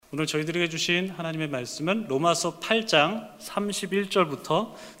오늘 저희들에게 주신 하나님의 말씀은 로마서 8장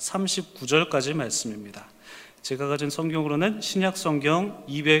 31절부터 39절까지 말씀입니다. 제가 가진 성경으로는 신약 성경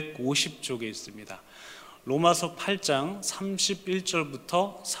 250쪽에 있습니다. 로마서 8장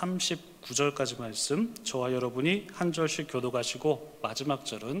 31절부터 39절까지 말씀, 저와 여러분이 한 절씩 교독하시고 마지막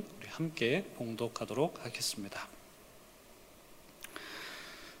절은 우리 함께 봉독하도록 하겠습니다.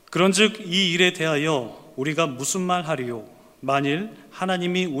 그런즉 이 일에 대하여 우리가 무슨 말 하리요? 만일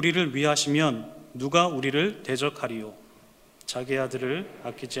하나님이 우리를 위하시면 누가 우리를 대적하리요? 자기 아들을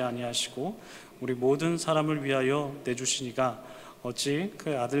아끼지 아니하시고 우리 모든 사람을 위하여 내주시니가 어찌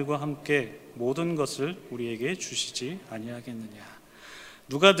그 아들과 함께 모든 것을 우리에게 주시지 아니하겠느냐?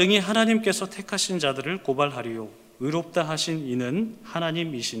 누가 등이 하나님께서 택하신 자들을 고발하리요? 의롭다 하신 이는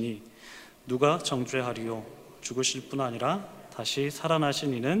하나님이시니 누가 정죄하리요? 죽으실 뿐 아니라 다시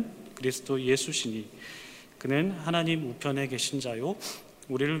살아나신 이는 그리스도 예수시니 그는 하나님 우편에 계신 자요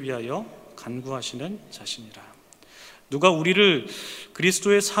우리를 위하여 간구하시는 자시니라. 누가 우리를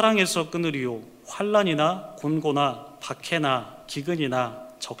그리스도의 사랑에서 끊으리요? 환난이나 곤고나 박해나 기근이나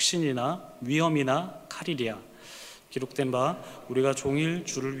적신이나 위험이나 칼이랴. 기록된 바 우리가 종일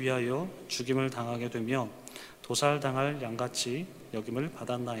주를 위하여 죽임을 당하게 되며 도살당할 양같이 여김을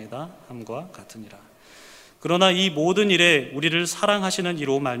받았나이다 함과 같으니라. 그러나 이 모든 일에 우리를 사랑하시는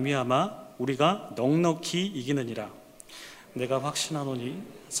이로 말미암아 우리가 넉넉히 이기느니라. 내가 확신하노니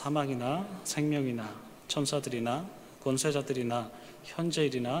사망이나 생명이나 천사들이나 권세자들이나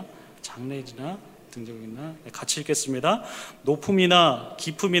현재일이나 장래일이나 등등이나, 같이 읽겠습니다. 높음이나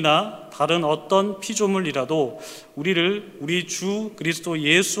깊음이나 다른 어떤 피조물이라도 우리를 우리 주 그리스도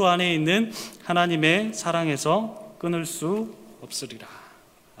예수 안에 있는 하나님의 사랑에서 끊을 수 없으리라.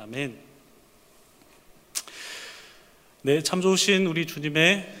 아멘. 네, 참 좋으신 우리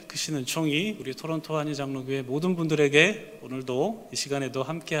주님의 크신 은총이 우리 토론토 한인장로교회 모든 분들에게 오늘도 이 시간에도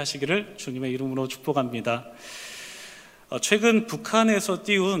함께 하시기를 주님의 이름으로 축복합니다. 최근 북한에서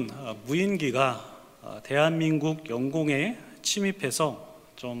띄운 무인기가 대한민국 영공에 침입해서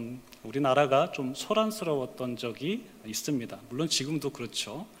좀 우리나라가 좀 소란스러웠던 적이 있습니다. 물론 지금도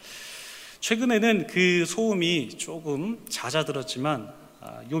그렇죠. 최근에는 그 소음이 조금 잦아들었지만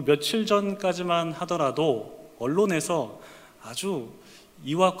요 며칠 전까지만 하더라도 언론에서 아주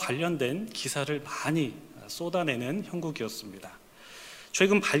이와 관련된 기사를 많이 쏟아내는 형국이었습니다.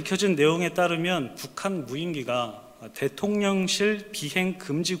 최근 밝혀진 내용에 따르면 북한 무인기가 대통령실 비행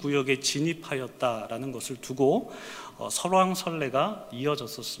금지 구역에 진입하였다라는 것을 두고 설왕설래가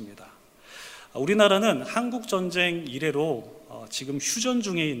이어졌었습니다. 우리나라는 한국전쟁 이래로 지금 휴전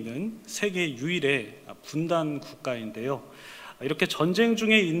중에 있는 세계 유일의 분단 국가인데요. 이렇게 전쟁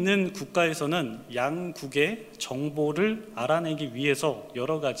중에 있는 국가에서는 양국의 정보를 알아내기 위해서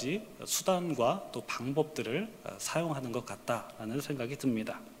여러 가지 수단과 또 방법들을 사용하는 것 같다라는 생각이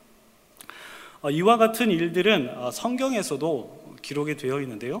듭니다. 이와 같은 일들은 성경에서도 기록이 되어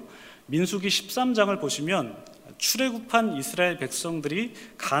있는데요. 민수기 13장을 보시면 출애굽한 이스라엘 백성들이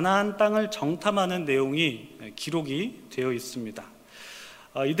가나안 땅을 정탐하는 내용이 기록이 되어 있습니다.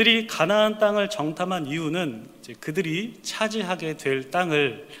 이들이 가나안 땅을 정탐한 이유는 그들이 차지하게 될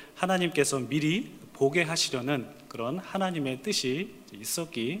땅을 하나님께서 미리 보게 하시려는 그런 하나님의 뜻이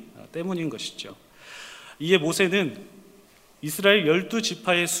있었기 때문인 것이죠. 이에 모세는 이스라엘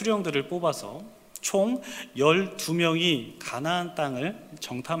 12지파의 수령들을 뽑아서 총 12명이 가나안 땅을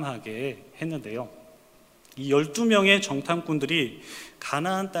정탐하게 했는데요. 이 12명의 정탐꾼들이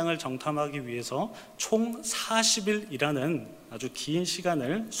가나안 땅을 정탐하기 위해서 총 40일이라는 아주 긴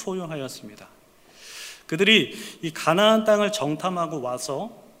시간을 소요하였습니다. 그들이 이 가나안 땅을 정탐하고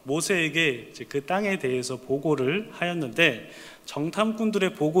와서 모세에게 그 땅에 대해서 보고를 하였는데,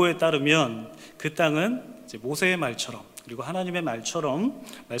 정탐꾼들의 보고에 따르면 그 땅은 모세의 말처럼 그리고 하나님의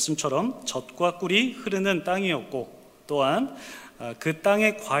말씀처럼 젖과 꿀이 흐르는 땅이었고, 또한 그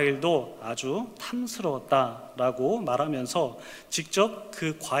땅의 과일도 아주 탐스러웠다라고 말하면서 직접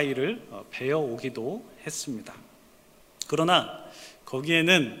그 과일을 베어오기도 했습니다. 그러나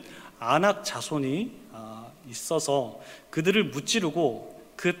거기에는 아낙 자손이 있어서 그들을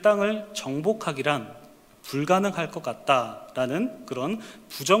무찌르고 그 땅을 정복하기란 불가능할 것 같다라는 그런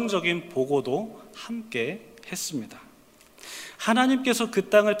부정적인 보고도 함께 했습니다. 하나님께서 그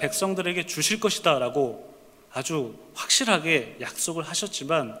땅을 백성들에게 주실 것이다 라고 아주 확실하게 약속을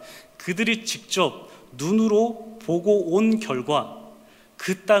하셨지만, 그들이 직접 눈으로 보고 온 결과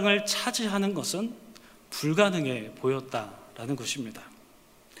그 땅을 차지하는 것은 불가능해 보였다라는 것입니다.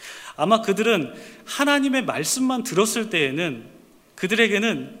 아마 그들은 하나님의 말씀만 들었을 때에는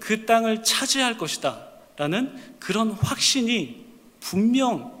그들에게는 그 땅을 차지할 것이다 라는 그런 확신이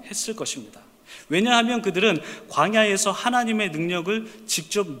분명했을 것입니다. 왜냐하면 그들은 광야에서 하나님의 능력을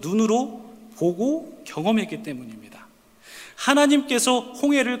직접 눈으로 보고 경험했기 때문입니다. 하나님께서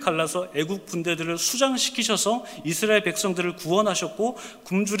홍해를 갈라서 애국 군대들을 수장시키셔서 이스라엘 백성들을 구원하셨고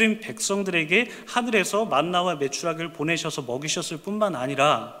굶주린 백성들에게 하늘에서 만나와 메추라기를 보내셔서 먹이셨을 뿐만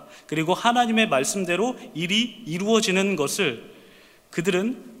아니라, 그리고 하나님의 말씀대로 일이 이루어지는 것을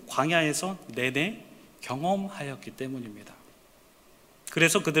그들은 광야에서 내내 경험하였기 때문입니다.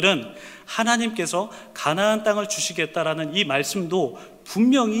 그래서 그들은 하나님께서 가나안 땅을 주시겠다라는 이 말씀도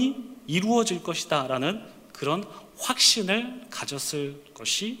분명히 이루어질 것이다 라는 그런 확신을 가졌을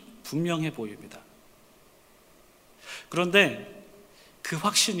것이 분명해 보입니다. 그런데 그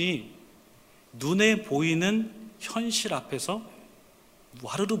확신이 눈에 보이는 현실 앞에서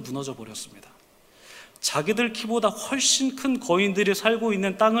와르르 무너져 버렸습니다. 자기들 키보다 훨씬 큰 거인들이 살고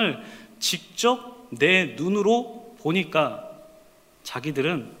있는 땅을 직접 내 눈으로 보니까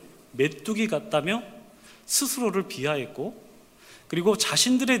자기들은 메뚜기 같다며 스스로를 비하했고, 그리고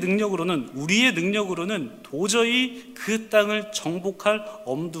자신들의 능력으로는, 우리의 능력으로는 도저히 그 땅을 정복할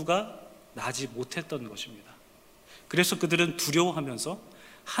엄두가 나지 못했던 것입니다. 그래서 그들은 두려워하면서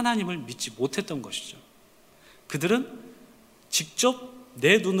하나님을 믿지 못했던 것이죠. 그들은 직접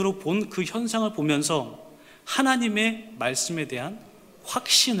내 눈으로 본 그 현상을 보면서 하나님의 말씀에 대한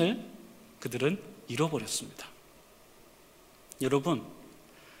확신을 그들은 잃어버렸습니다. 여러분,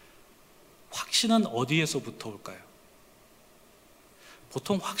 확신은 어디에서부터 올까요?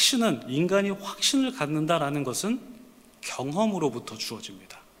 보통 확신은, 인간이 확신을 갖는다라는 것은 경험으로부터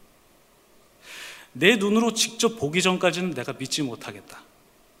주어집니다. 내 눈으로 직접 보기 전까지는 내가 믿지 못하겠다.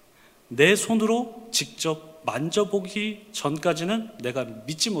 내 손으로 직접 만져보기 전까지는 내가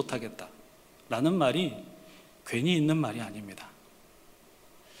믿지 못하겠다 라는 말이 괜히 있는 말이 아닙니다.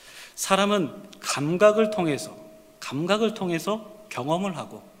 사람은 감각을 통해서 경험을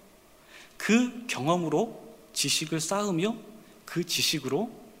하고 그 경험으로 지식을 쌓으며 그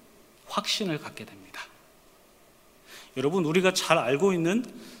지식으로 확신을 갖게 됩니다. 여러분, 우리가 잘 알고 있는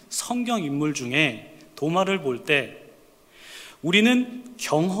성경 인물 중에 도마를 볼 때 우리는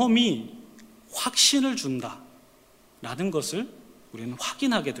경험이 확신을 준다라는 것을 우리는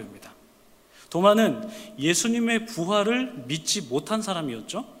확인하게 됩니다. 도마는 예수님의 부활을 믿지 못한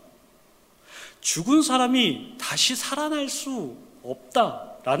사람이었죠. 죽은 사람이 다시 살아날 수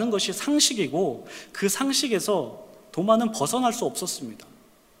없다라는 것이 상식이고, 그 상식에서 도마는 벗어날 수 없었습니다.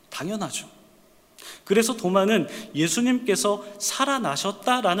 당연하죠. 그래서 도마는 예수님께서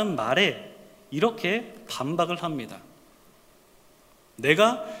살아나셨다라는 말에 이렇게 반박을 합니다.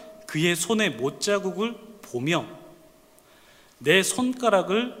 내가 그의 손의 못자국을 보며 내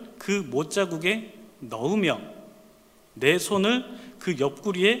손가락을 그 못자국에 넣으며 내 손을 그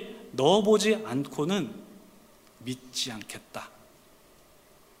옆구리에 넣어보지 않고는 믿지 않겠다.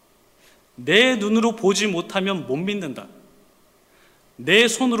 내 눈으로 보지 못하면 못 믿는다. 내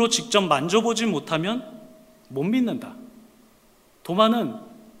손으로 직접 만져보지 못하면 못 믿는다. 도마는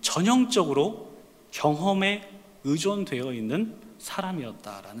전형적으로 경험에 의존되어 있는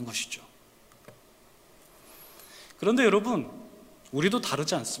사람이었다라는 것이죠. 그런데 여러분, 우리도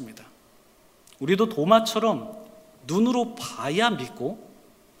다르지 않습니다. 우리도 도마처럼 눈으로 봐야 믿고,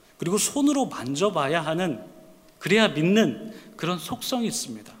 그리고 손으로 만져봐야 하는, 그래야 믿는 그런 속성이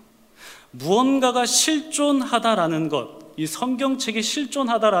있습니다. 무언가가 실존하다라는 것, 이 성경책이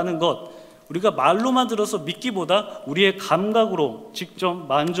실존하다라는 것, 우리가 말로만 들어서 믿기보다 우리의 감각으로 직접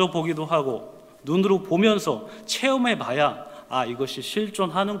만져보기도 하고 눈으로 보면서 체험해봐야 이것이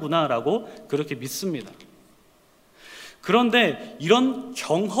실존하는구나 라고 그렇게 믿습니다. 그런데 이런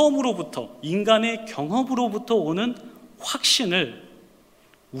경험으로부터, 인간의 경험으로부터 오는 확신을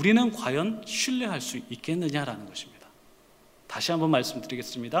우리는 과연 신뢰할 수 있겠느냐라는 것입니다. 다시 한번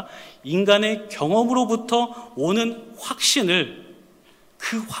말씀드리겠습니다. 인간의 경험으로부터 오는 확신을,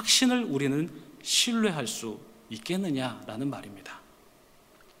 그 확신을 우리는 신뢰할 수 있겠느냐라는 말입니다.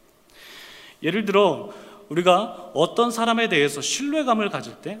 예를 들어 우리가 어떤 사람에 대해서 신뢰감을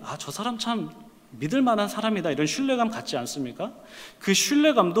가질 때, 저 사람 참 믿을 만한 사람이다, 이런 신뢰감 갖지 않습니까? 그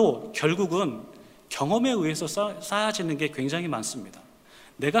신뢰감도 결국은 경험에 의해서 쌓아지는 게 굉장히 많습니다.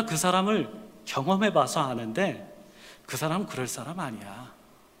 내가 그 사람을 경험해 봐서 아는데 그 사람은 그럴 사람 아니야.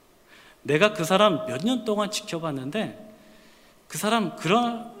 내가 그 사람 몇 년 동안 지켜봤는데 그 사람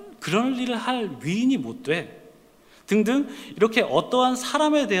그런 일을 할 위인이 못 돼. 등등, 이렇게 어떠한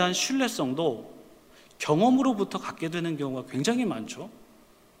사람에 대한 신뢰성도 경험으로부터 갖게 되는 경우가 굉장히 많죠.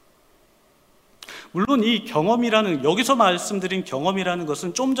 물론 이 경험이라는, 여기서 말씀드린 경험이라는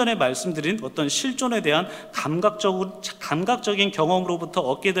것은 좀 전에 말씀드린 어떤 실존에 대한 감각적인 경험으로부터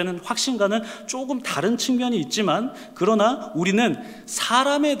얻게 되는 확신과는 조금 다른 측면이 있지만, 그러나 우리는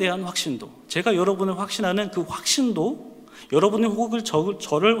사람에 대한 확신도, 제가 여러분을 확신하는 그 확신도, 여러분이 혹은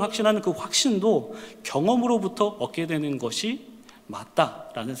저를 확신하는 그 확신도 경험으로부터 얻게 되는 것이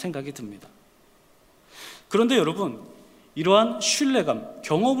맞다라는 생각이 듭니다. 그런데 여러분, 이러한 신뢰감,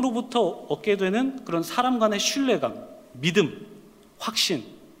 경험으로부터 얻게 되는 그런 사람 간의 신뢰감, 믿음, 확신,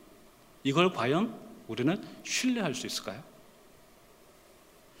 이걸 과연 우리는 신뢰할 수 있을까요?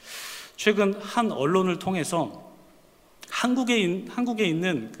 최근 한 언론을 통해서 한국에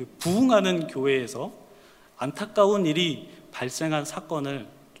있는 그 부흥하는 교회에서 안타까운 일이 발생한 사건을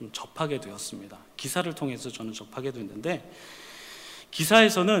좀 접하게 되었습니다. 기사를 통해서 저는 접하게 됐는데,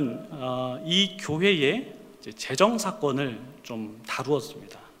 기사에서는 이 교회의 재정 사건을 좀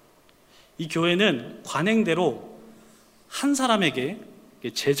다루었습니다. 이 교회는 관행대로 한 사람에게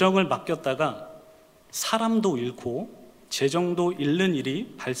재정을 맡겼다가 사람도 잃고 재정도 잃는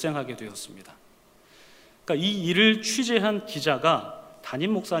일이 발생하게 되었습니다. 그러니까 이 일을 취재한 기자가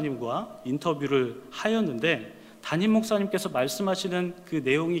담임 목사님과 인터뷰를 하였는데, 담임 목사님께서 말씀하시는 그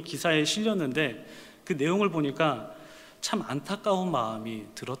내용이 기사에 실렸는데, 그 내용을 보니까 참 안타까운 마음이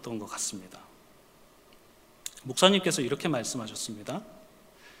들었던 것 같습니다. 목사님께서 이렇게 말씀하셨습니다.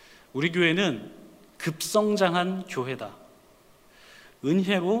 우리 교회는 급성장한 교회다.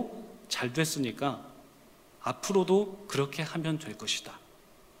 은혜로 잘 됐으니까 앞으로도 그렇게 하면 될 것이다.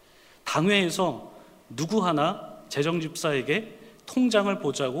 당회에서 누구 하나 재정집사에게 통장을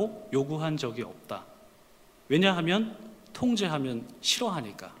보자고 요구한 적이 없다. 왜냐하면 통제하면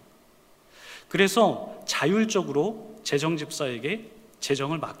싫어하니까. 그래서 자율적으로 재정집사에게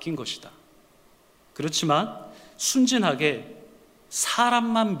재정을 맡긴 것이다. 그렇지만 순진하게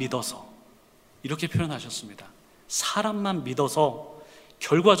사람만 믿어서, 이렇게 표현하셨습니다. 사람만 믿어서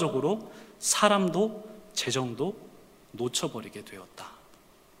결과적으로 사람도 재정도 놓쳐버리게 되었다.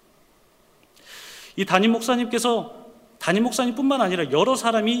 이 담임 목사님뿐만 아니라 여러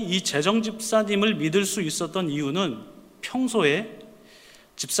사람이 이 재정집사님을 믿을 수 있었던 이유는 평소에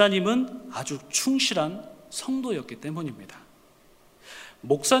집사님은 아주 충실한 성도였기 때문입니다.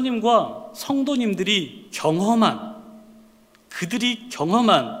 목사님과 성도님들이 그들이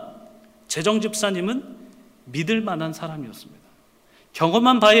경험한 재정집사님은 믿을 만한 사람이었습니다.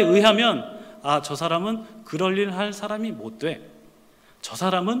 경험한 바에 의하면 저 사람은 그럴 일 할 사람이 못 돼. 저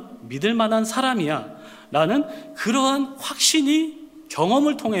사람은 믿을 만한 사람이야 라는 그러한 확신이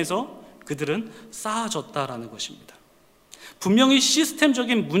경험을 통해서 그들은 쌓아졌다라는 것입니다. 분명히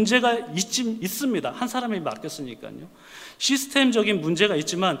시스템적인 문제가 있습니다. 한 사람이 맡겼으니까요. 시스템적인 문제가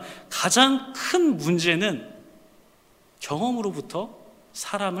있지만 가장 큰 문제는 경험으로부터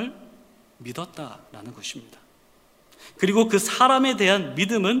사람을 믿었다라는 것입니다. 그리고 그 사람에 대한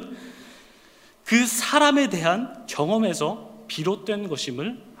믿음은 그 사람에 대한 경험에서 비롯된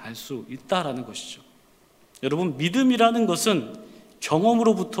것임을 알 수 있다라는 것이죠. 여러분, 믿음이라는 것은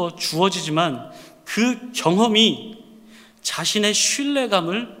경험으로부터 주어지지만 그 경험이 자신의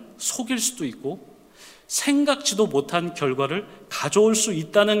신뢰감을 속일 수도 있고 생각지도 못한 결과를 가져올 수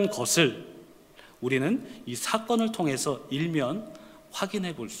있다는 것을 우리는 이 사건을 통해서 일면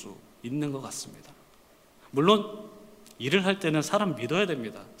확인해 볼 수 있는 것 같습니다. 물론 일을 할 때는 사람 믿어야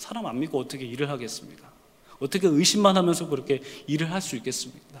됩니다. 사람 안 믿고 어떻게 일을 하겠습니까? 어떻게 의심만 하면서 그렇게 일을 할 수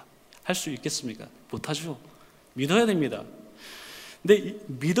있겠습니까? 못하죠. 믿어야 됩니다. 근데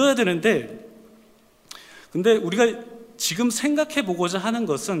믿어야 되는데, 근데 우리가 지금 생각해 보고자 하는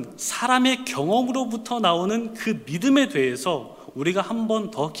것은 사람의 경험으로부터 나오는 그 믿음에 대해서 우리가 한 번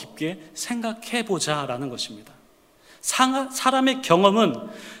더 깊게 생각해 보자라는 것입니다. 사람의 경험은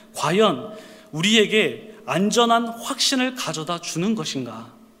과연 우리에게 안전한 확신을 가져다 주는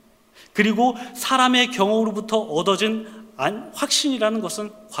것인가? 그리고 사람의 경험으로부터 얻어진 확신이라는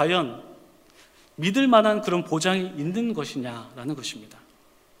것은 과연 믿을 만한 그런 보장이 있는 것이냐라는 것입니다.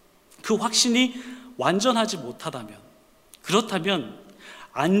 그 확신이 완전하지 못하다면, 그렇다면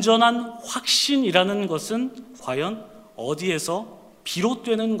안전한 확신이라는 것은 과연 어디에서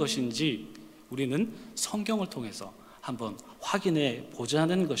비롯되는 것인지 우리는 성경을 통해서 한번 확인해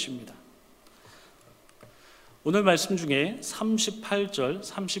보자는 것입니다. 오늘 말씀 중에 38절,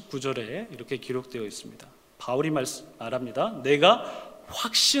 39절에 이렇게 기록되어 있습니다. 바울이 말합니다. 내가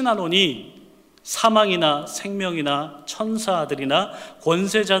확신하노니 사망이나 생명이나 천사들이나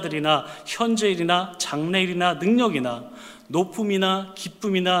권세자들이나 현재일이나 장래일이나 능력이나 높음이나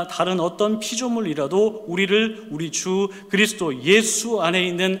기쁨이나 다른 어떤 피조물이라도 우리를 우리 주 그리스도 예수 안에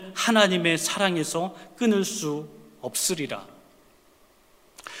있는 하나님의 사랑에서 끊을 수 없으리라.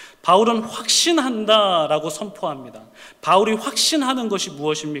 바울은 확신한다라고 선포합니다. 바울이 확신하는 것이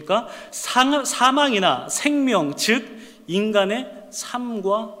무엇입니까? 사망이나 생명, 즉 인간의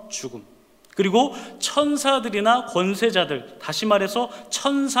삶과 죽음, 그리고 천사들이나 권세자들, 다시 말해서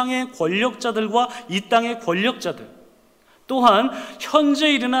천상의 권력자들과 이 땅의 권력자들, 또한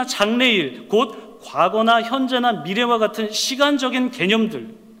현재일이나 장래일, 곧 과거나 현재나 미래와 같은 시간적인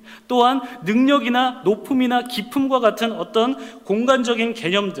개념들, 또한 능력이나 높음이나 깊음과 같은 어떤 공간적인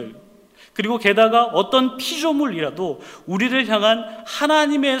개념들, 그리고 게다가 어떤 피조물이라도 우리를 향한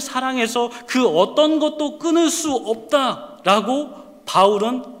하나님의 사랑에서 그 어떤 것도 끊을 수 없다라고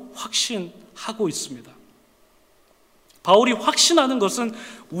바울은 확신하고 있습니다. 바울이 확신하는 것은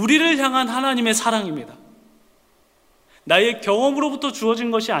우리를 향한 하나님의 사랑입니다. 나의 경험으로부터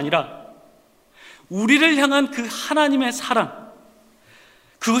주어진 것이 아니라 우리를 향한 그 하나님의 사랑,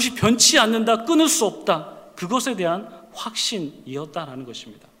 그것이 변치 않는다, 끊을 수 없다, 그것에 대한 확신이었다라는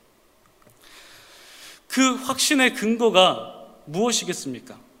것입니다. 그 확신의 근거가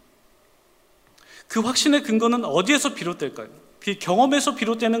무엇이겠습니까? 그 확신의 근거는 어디에서 비롯될까요? 그 경험에서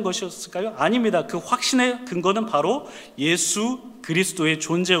비롯되는 것이었을까요? 아닙니다. 그 확신의 근거는 바로 예수 그리스도의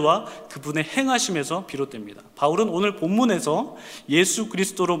존재와 그분의 행하심에서 비롯됩니다. 바울은 오늘 본문에서 예수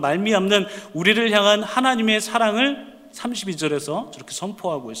그리스도로 말미암는 우리를 향한 하나님의 사랑을 32절에서 저렇게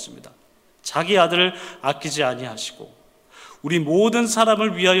선포하고 있습니다. 자기 아들을 아끼지 아니하시고 우리 모든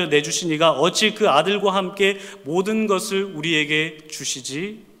사람을 위하여 내주신 이가 어찌 그 아들과 함께 모든 것을 우리에게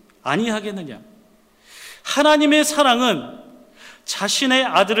주시지 아니하겠느냐. 하나님의 사랑은 자신의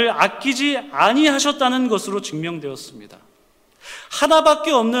아들을 아끼지 아니하셨다는 것으로 증명되었습니다.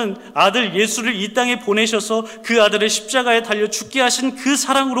 하나밖에 없는 아들 예수를 이 땅에 보내셔서 그 아들을 십자가에 달려 죽게 하신 그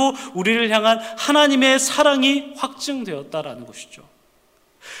사랑으로 우리를 향한 하나님의 사랑이 확증되었다라는 것이죠.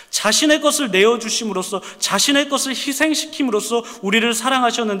 자신의 것을 내어주심으로써, 자신의 것을 희생시킴으로써 우리를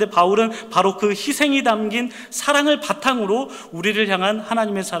사랑하셨는데, 바울은 바로 그 희생이 담긴 사랑을 바탕으로 우리를 향한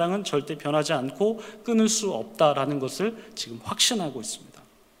하나님의 사랑은 절대 변하지 않고 끊을 수 없다라는 것을 지금 확신하고 있습니다.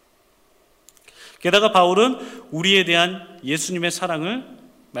 게다가 바울은 우리에 대한 예수님의 사랑을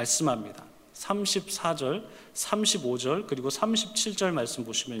말씀합니다. 34절, 35절, 그리고 37절 말씀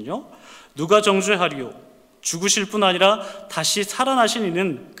보시면요, 누가 정죄하리요? 죽으실 뿐 아니라 다시 살아나신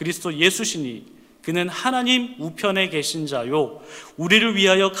이는 그리스도 예수시니 그는 하나님 우편에 계신 자요 우리를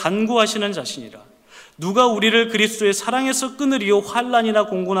위하여 간구하시는 자시니라. 누가 우리를 그리스도의 사랑에서 끊으리요? 환난이나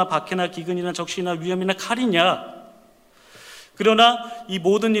공고나 박해나 기근이나 적시나 위험이나 칼이냐? 그러나 이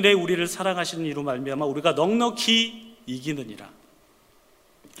모든 일에 우리를 사랑하시는 이로 말미암아 우리가 넉넉히 이기느니라.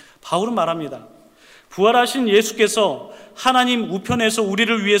 바울은 말합니다. 부활하신 예수께서 하나님 우편에서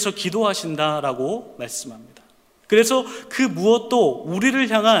우리를 위해서 기도하신다라고 말씀합니다. 그래서 그 무엇도 우리를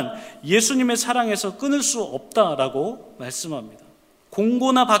향한 예수님의 사랑에서 끊을 수 없다라고 말씀합니다.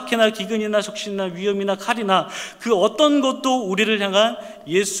 공고나 박해나 기근이나 적신이나 위험이나 칼이나 그 어떤 것도 우리를 향한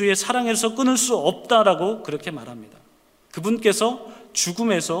예수의 사랑에서 끊을 수 없다라고 그렇게 말합니다. 그분께서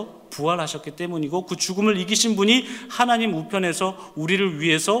죽음에서 부활하셨기 때문이고 그 죽음을 이기신 분이 하나님 우편에서 우리를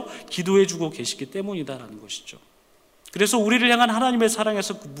위해서 기도해 주고 계시기 때문이다라는 것이죠. 그래서 우리를 향한 하나님의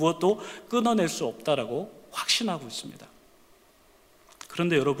사랑에서 그 무엇도 끊어낼 수 없다라고 확신하고 있습니다.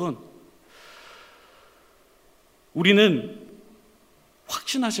 그런데 여러분, 우리는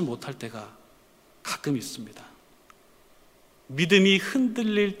확신하지 못할 때가 가끔 있습니다. 믿음이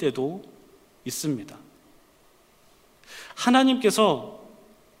흔들릴 때도 있습니다. 하나님께서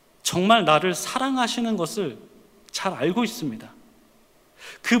정말 나를 사랑하시는 것을 잘 알고 있습니다.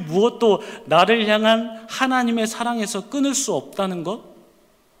 그 무엇도 나를 향한 하나님의 사랑에서 끊을 수 없다는 것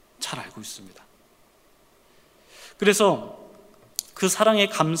잘 알고 있습니다. 그래서 그 사랑에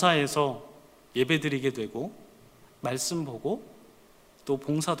감사해서 예배드리게 되고 말씀 보고 또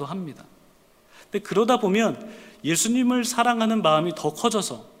봉사도 합니다. 근데 그러다 보면 예수님을 사랑하는 마음이 더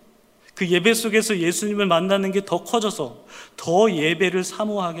커져서 그 예배 속에서 예수님을 만나는 게 더 커져서 더 예배를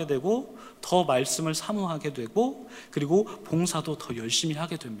사모하게 되고 더 말씀을 사모하게 되고 그리고 봉사도 더 열심히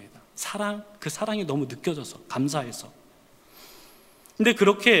하게 됩니다. 그 사랑이 너무 느껴져서 감사해서. 근데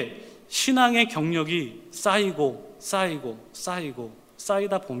그렇게 신앙의 경력이 쌓이고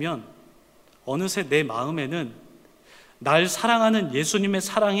쌓이다 보면 어느새 내 마음에는 날 사랑하는 예수님의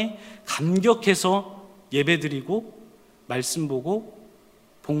사랑에 감격해서 예배드리고 말씀 보고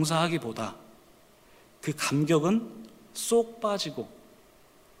봉사하기보다 그 감격은 쏙 빠지고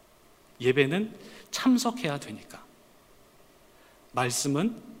예배는 참석해야 되니까,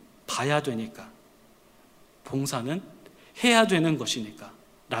 말씀은 봐야 되니까, 봉사는 해야 되는 것이니까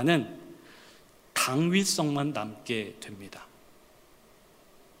라는 당위성만 남게 됩니다.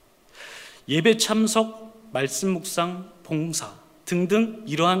 예배 참석, 말씀 묵상, 봉사 등등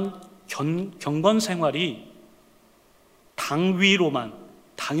이러한 경건 생활이 당위로만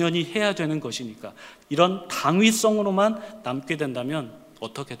당연히 해야 되는 것이니까 이런 당위성으로만 남게 된다면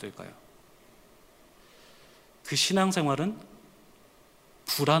어떻게 될까요? 그 신앙생활은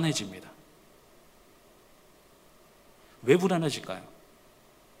불안해집니다. 왜 불안해질까요?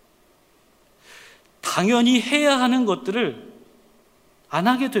 당연히 해야 하는 것들을 안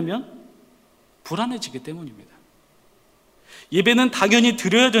하게 되면 불안해지기 때문입니다. 예배는 당연히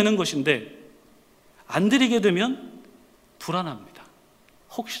드려야 되는 것인데 안 드리게 되면 불안합니다.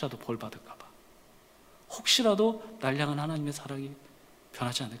 혹시라도 벌 받을까 봐. 혹시라도 날 향한 하나님의 사랑이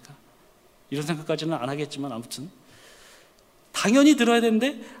변하지 않을까? 이런 생각까지는 안 하겠지만 아무튼 당연히 들어야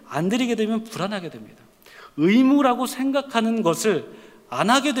되는데 안 드리게 되면 불안하게 됩니다. 의무라고 생각하는 것을 안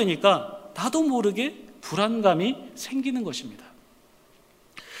하게 되니까 나도 모르게 불안감이 생기는 것입니다.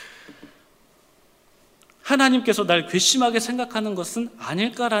 하나님께서 날 괘씸하게 생각하는 것은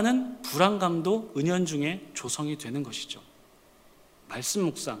아닐까라는 불안감도 은연중에 조성이 되는 것이죠. 말씀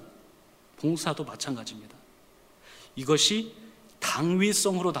묵상, 봉사도 마찬가지입니다. 이것이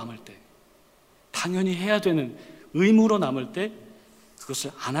당위성으로 남을 때, 당연히 해야 되는 의무로 남을 때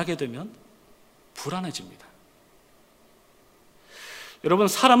그것을 안 하게 되면 불안해집니다. 여러분,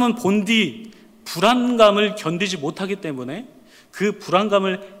 사람은 본디 불안감을 견디지 못하기 때문에 그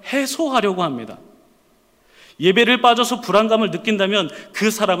불안감을 해소하려고 합니다. 예배를 빠져서 불안감을 느낀다면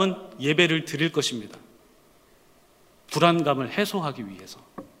그 사람은 예배를 드릴 것입니다. 불안감을 해소하기 위해서.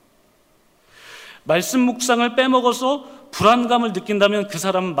 말씀 묵상을 빼먹어서 불안감을 느낀다면 그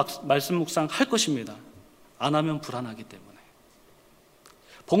사람은 말씀 묵상 할 것입니다. 안 하면 불안하기 때문에.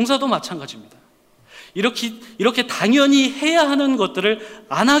 봉사도 마찬가지입니다. 이렇게 당연히 해야 하는 것들을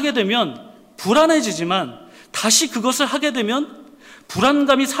안 하게 되면 불안해지지만 다시 그것을 하게 되면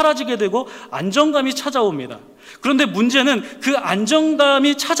불안감이 사라지게 되고 안정감이 찾아옵니다. 그런데 문제는 그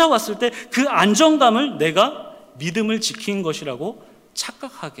안정감이 찾아왔을 때 그 안정감을 내가 믿음을 지킨 것이라고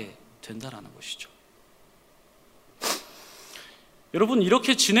착각하게 된다는 것이죠. 여러분,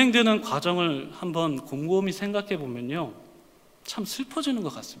 이렇게 진행되는 과정을 한번 곰곰이 생각해 보면요, 참 슬퍼지는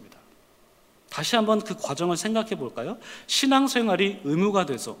것 같습니다. 다시 한번 그 과정을 생각해 볼까요? 신앙생활이 의무가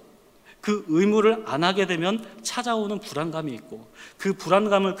돼서 그 의무를 안 하게 되면 찾아오는 불안감이 있고 그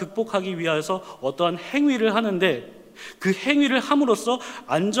불안감을 극복하기 위해서 어떠한 행위를 하는데 그 행위를 함으로써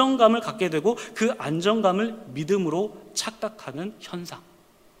안정감을 갖게 되고 그 안정감을 믿음으로 착각하는 현상.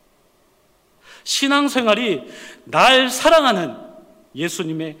 신앙생활이 날 사랑하는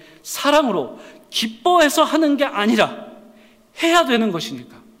예수님의 사랑으로 기뻐해서 하는 게 아니라 해야 되는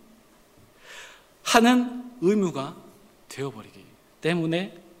것이니까 하는 의무가 되어버리기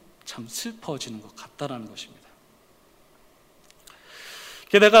때문에 참 슬퍼지는 것 같다라는 것입니다.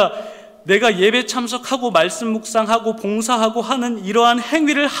 게다가 내가 예배 참석하고 말씀 묵상하고 봉사하고 하는 이러한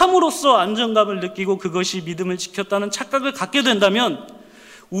행위를 함으로써 안정감을 느끼고 그것이 믿음을 지켰다는 착각을 갖게 된다면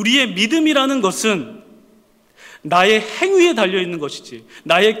우리의 믿음이라는 것은 나의 행위에 달려있는 것이지,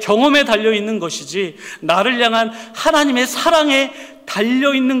 나의 경험에 달려있는 것이지, 나를 향한 하나님의 사랑에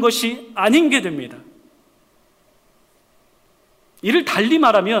달려있는 것이 아닌 게 됩니다. 이를 달리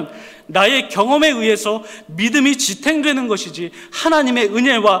말하면 나의 경험에 의해서 믿음이 지탱되는 것이지 하나님의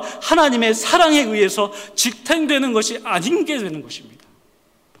은혜와 하나님의 사랑에 의해서 지탱되는 것이 아닌 게 되는 것입니다.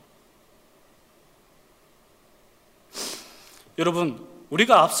 여러분,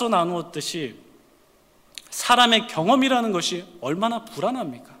 우리가 앞서 나누었듯이 사람의 경험이라는 것이 얼마나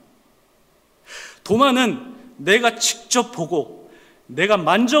불안합니까? 도마는 내가 직접 보고 내가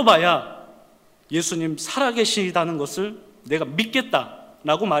만져봐야 예수님 살아계시다는 것을 내가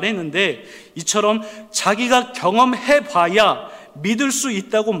믿겠다라고 말했는데 이처럼 자기가 경험해봐야 믿을 수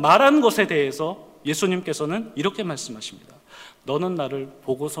있다고 말한 것에 대해서 예수님께서는 이렇게 말씀하십니다. 너는 나를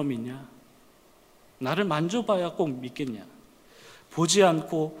보고서 믿냐? 나를 만져봐야 꼭 믿겠냐? 보지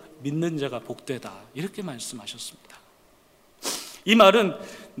않고 믿는 자가 복되다, 이렇게 말씀하셨습니다. 이 말은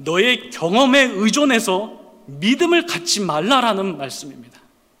너의 경험에 의존해서 믿음을 갖지 말라라는 말씀입니다.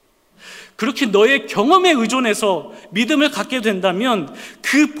 그렇게 너의 경험에 의존해서 믿음을 갖게 된다면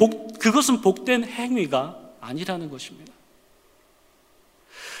그것은 복된 행위가 아니라는 것입니다.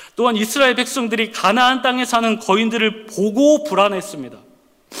 또한 이스라엘 백성들이 가나안 땅에 사는 거인들을 보고 불안했습니다.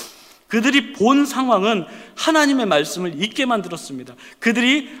 그들이 본 상황은 하나님의 말씀을 잊게 만들었습니다.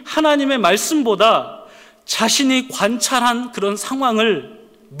 그들이 하나님의 말씀보다 자신이 관찰한 그런 상황을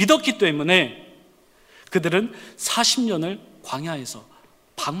믿었기 때문에 그들은 40년을 광야에서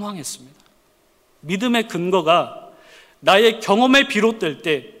방황했습니다. 믿음의 근거가 나의 경험에 비롯될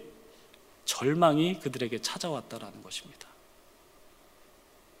때 절망이 그들에게 찾아왔다라는 것입니다.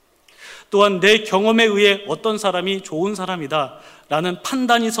 또한 내 경험에 의해 어떤 사람이 좋은 사람이다 라는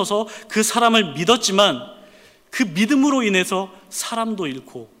판단이 서서 그 사람을 믿었지만 그 믿음으로 인해서 사람도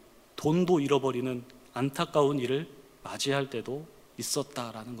잃고 돈도 잃어버리는 안타까운 일을 맞이할 때도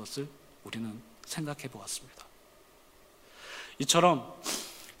있었다라는 것을 우리는 생각해 보았습니다. 이처럼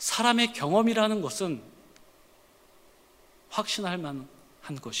사람의 경험이라는 것은 확신할 만한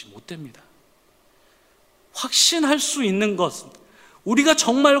것이 못 됩니다. 확신할 수 있는 것, 우리가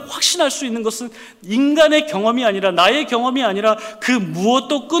정말 확신할 수 있는 것은 인간의 경험이 아니라, 나의 경험이 아니라 그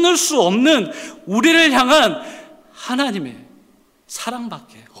무엇도 끊을 수 없는 우리를 향한 하나님의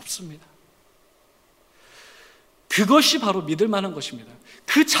사랑밖에 없습니다. 그것이 바로 믿을 만한 것입니다.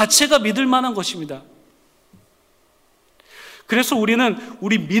 그 자체가 믿을 만한 것입니다. 그래서 우리는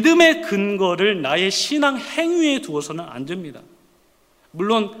우리 믿음의 근거를 나의 신앙 행위에 두어서는 안 됩니다.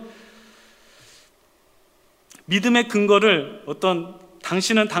 물론 믿음의 근거를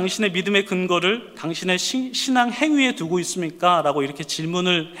당신은 당신의 믿음의 근거를 당신의 신앙 행위에 두고 있습니까? 라고 이렇게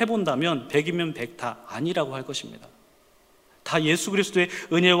질문을 해본다면 100이면 100 다 아니라고 할 것입니다. 다 예수 그리스도의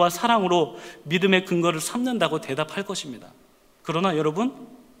은혜와 사랑으로 믿음의 근거를 삼는다고 대답할 것입니다. 그러나 여러분,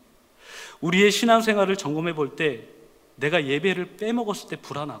 우리의 신앙생활을 점검해 볼 때 내가 예배를 빼먹었을 때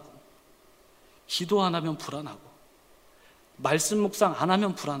불안하고, 기도 안 하면 불안하고, 말씀 묵상 안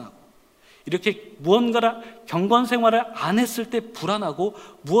하면 불안하고, 이렇게 무언가를 경건 생활을 안 했을 때 불안하고,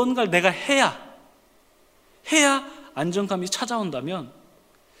 무언가를 내가 해야 안정감이 찾아온다면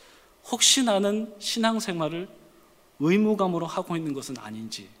혹시 나는 신앙생활을 의무감으로 하고 있는 것은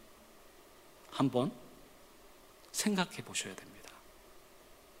아닌지 한번 생각해 보셔야 됩니다.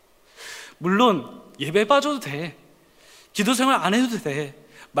 물론 예배 빠져도 돼, 기도 생활 안 해도 돼,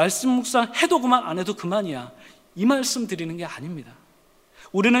 말씀 묵상 해도 그만, 안 해도 그만이야, 이 말씀 드리는 게 아닙니다.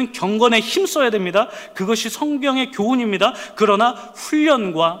 우리는 경건에 힘써야 됩니다. 그것이 성경의 교훈입니다. 그러나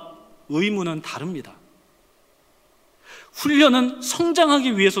훈련과 의무는 다릅니다. 훈련은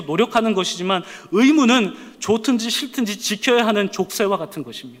성장하기 위해서 노력하는 것이지만 의무는 좋든지 싫든지 지켜야 하는 족쇄와 같은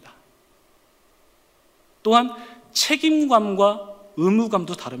것입니다. 또한 책임감과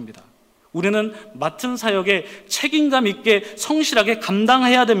의무감도 다릅니다. 우리는 맡은 사역에 책임감 있게 성실하게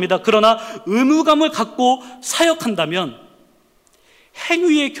감당해야 됩니다. 그러나 의무감을 갖고 사역한다면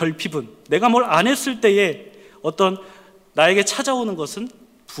행위의 결핍은, 내가 뭘 안 했을 때에 나에게 찾아오는 것은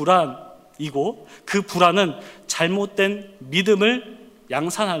불안이고, 그 불안은 잘못된 믿음을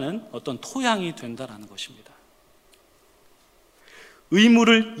양산하는 토양이 된다는 것입니다.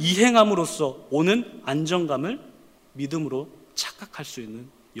 의무를 이행함으로써 오는 안정감을 믿음으로 착각할 수 있는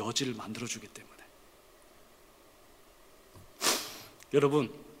여지를 만들어주기 때문에,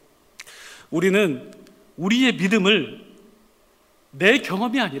 여러분, 우리는 우리의 믿음을 내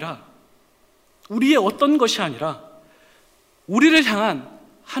경험이 아니라, 우리의 어떤 것이 아니라 우리를 향한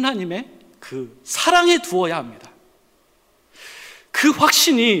하나님의 그 사랑에 두어야 합니다. 그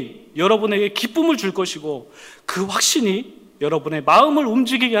확신이 여러분에게 기쁨을 줄 것이고, 그 확신이 여러분의 마음을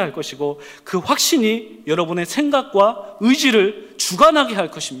움직이게 할 것이고, 그 확신이 여러분의 생각과 의지를 주관하게 할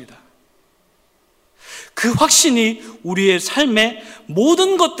것입니다. 그 확신이 우리의 삶의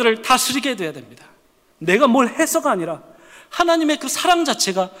모든 것들을 다스리게 돼야 됩니다. 내가 뭘 해서가 아니라 하나님의 그 사랑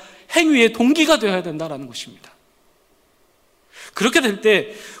자체가 행위의 동기가 되어야 된다는 것입니다. 그렇게 될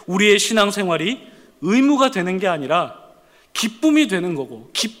때 우리의 신앙생활이 의무가 되는 게 아니라 기쁨이 되는 거고,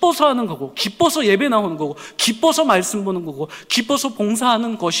 기뻐서 하는 거고, 기뻐서 예배 나오는 거고, 기뻐서 말씀 보는 거고, 기뻐서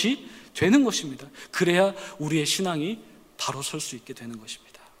봉사하는 것이 되는 것입니다. 그래야 우리의 신앙이 바로 설 수 있게 되는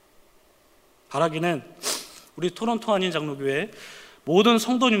것입니다. 바라기는 우리 토론토 한인 장로교회 모든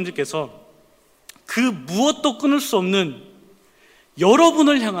성도님들께서 그 무엇도 끊을 수 없는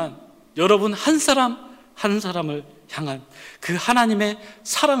여러분을 향한, 여러분 한 사람 한 사람을 향한 그 하나님의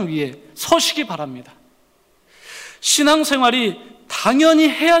사랑 위에 서시기 바랍니다. 신앙생활이 당연히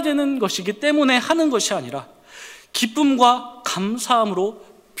해야 되는 것이기 때문에 하는 것이 아니라 기쁨과 감사함으로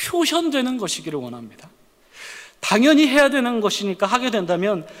표현되는 것이기를 원합니다. 당연히 해야 되는 것이니까 하게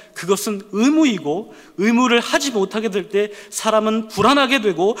된다면 그것은 의무이고, 의무를 하지 못하게 될 때 사람은 불안하게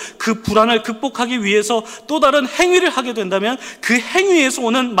되고, 그 불안을 극복하기 위해서 또 다른 행위를 하게 된다면 그 행위에서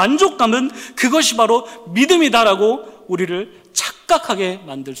오는 만족감은 그것이 바로 믿음이다라고 우리를 착각하게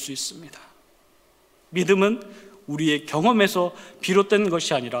만들 수 있습니다. 믿음은 우리의 경험에서 비롯된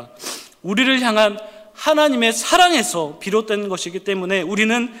것이 아니라 우리를 향한 하나님의 사랑에서 비롯된 것이기 때문에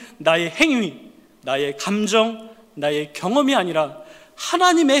우리는 나의 행위, 나의 감정, 나의 경험이 아니라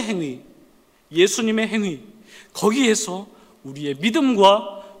하나님의 행위, 예수님의 행위, 거기에서 우리의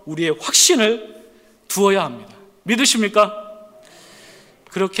믿음과 우리의 확신을 두어야 합니다. 믿으십니까?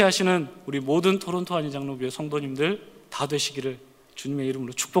 그렇게 하시는 우리 모든 토론토 한인 장로교회 성도님들 다 되시기를 주님의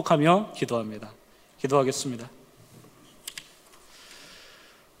이름으로 축복하며 기도합니다. 기도하겠습니다.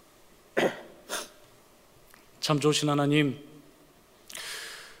 참 좋으신 하나님,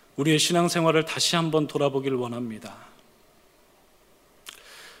 우리의 신앙생활을 다시 한번 돌아보길 원합니다.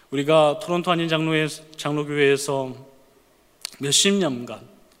 우리가 토론토 한인 장로교회에서 몇십 년간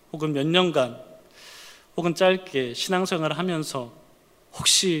혹은 몇 년간 혹은 짧게 신앙생활을 하면서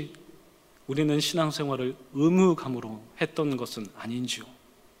혹시 우리는 신앙생활을 의무감으로 했던 것은 아닌지요?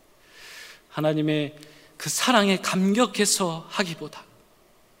 하나님의 그 사랑에 감격해서 하기보다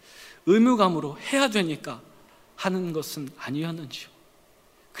의무감으로 해야 되니까 하는 것은 아니었는지요?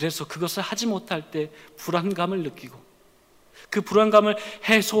 그래서 그것을 하지 못할 때 불안감을 느끼고 그 불안감을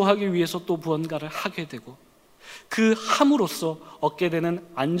해소하기 위해서 또 무언가를 하게 되고 그 함으로써 얻게 되는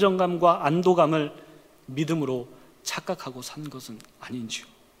안정감과 안도감을 믿음으로 착각하고 산 것은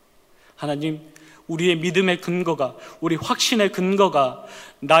아닌지요? 하나님, 우리의 믿음의 근거가, 우리 확신의 근거가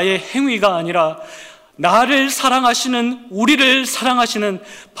나의 행위가 아니라 나를 사랑하시는, 우리를 사랑하시는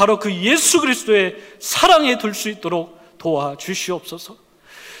바로 그 예수 그리스도의 사랑에 둘 수 있도록 도와주시옵소서.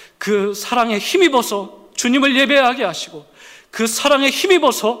 그 사랑에 힘입어서 주님을 예배하게 하시고, 그 사랑에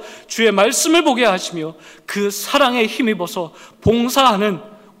힘입어서 주의 말씀을 보게 하시며, 그 사랑에 힘입어서 봉사하는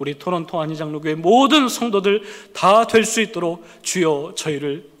우리 토론토 한인장로교회 모든 성도들 다 될 수 있도록 주여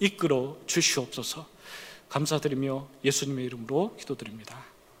저희를 이끌어 주시옵소서. 감사드리며 예수님의 이름으로 기도드립니다.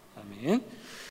 아멘.